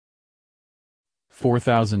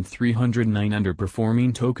4,309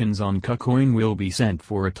 underperforming tokens on Kucoin will be sent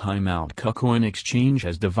for a timeout. Kucoin Exchange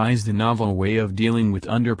has devised a novel way of dealing with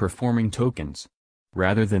underperforming tokens.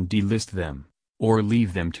 Rather than delist them, or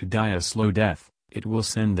leave them to die a slow death, it will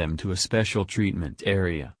send them to a special treatment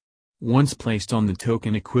area. Once placed on the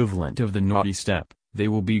token equivalent of the naughty step, they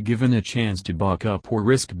will be given a chance to buck up or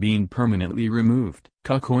risk being permanently removed.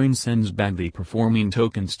 Kucoin sends badly performing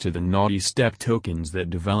tokens to the naughty step. Tokens that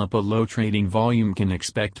develop a low trading volume can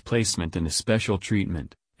expect placement in a special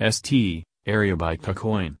treatment (ST) area by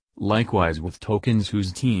Kucoin, likewise with tokens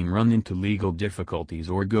whose team run into legal difficulties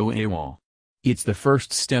or go AWOL. It's the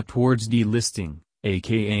first step towards delisting,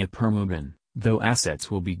 aka a permaban, though assets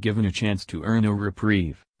will be given a chance to earn a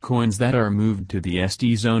reprieve. Coins that are moved to the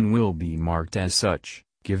ST zone will be marked as such,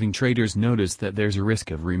 giving traders notice that there's a risk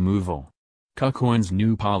of removal. Kucoin's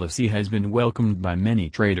new policy has been welcomed by many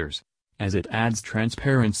traders, as it adds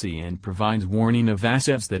transparency and provides warning of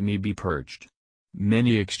assets that may be purged.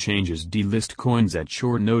 Many exchanges delist coins at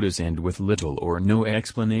short notice and with little or no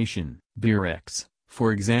explanation. Birex,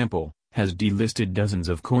 for example, has delisted dozens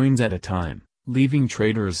of coins at a time, leaving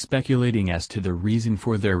traders speculating as to the reason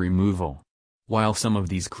for their removal. While some of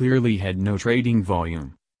these clearly had no trading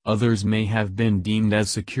volume, others may have been deemed as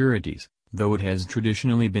securities, though it has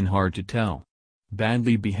traditionally been hard to tell.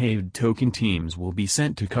 Badly behaved token teams will be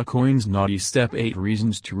sent to Kucoin's naughty step. 8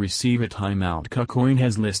 reasons to receive a timeout. Kucoin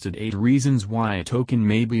has listed 8 reasons why a token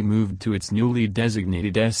may be moved to its newly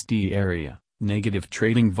designated ST area: negative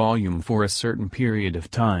trading volume for a certain period of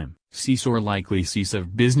time, cease or likely cease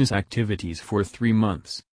of business activities for 3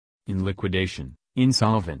 months, in liquidation,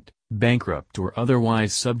 insolvent, bankrupt or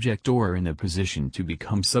otherwise subject or in a position to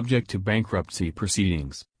become subject to bankruptcy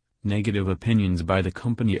proceedings, negative opinions by the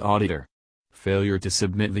company auditor, failure to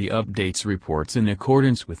submit the updates reports in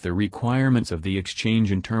accordance with the requirements of the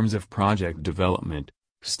exchange in terms of project development,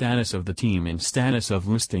 status of the team and status of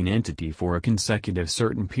listing entity for a consecutive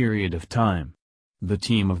certain period of time. The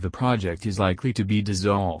team of the project is likely to be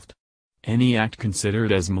dissolved. Any act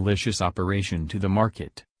considered as malicious operation to the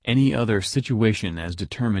market. Any other situation as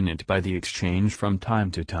determinate by the exchange from time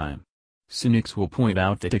to time. Cynics will point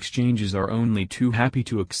out that exchanges are only too happy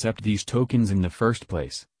to accept these tokens in the first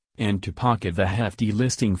place, and to pocket the hefty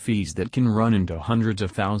listing fees that can run into hundreds of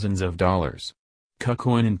thousands of dollars.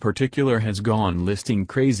 Kucoin in particular has gone listing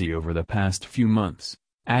crazy over the past few months,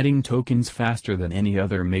 adding tokens faster than any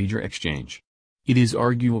other major exchange. It is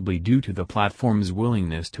arguably due to the platform's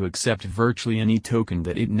willingness to accept virtually any token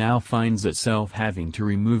that it now finds itself having to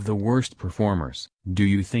remove the worst performers. Do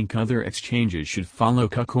you think other exchanges should follow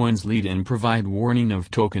Kucoin's lead and provide warning of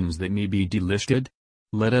tokens that may be delisted?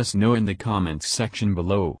 Let us know in the comments section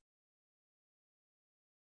below.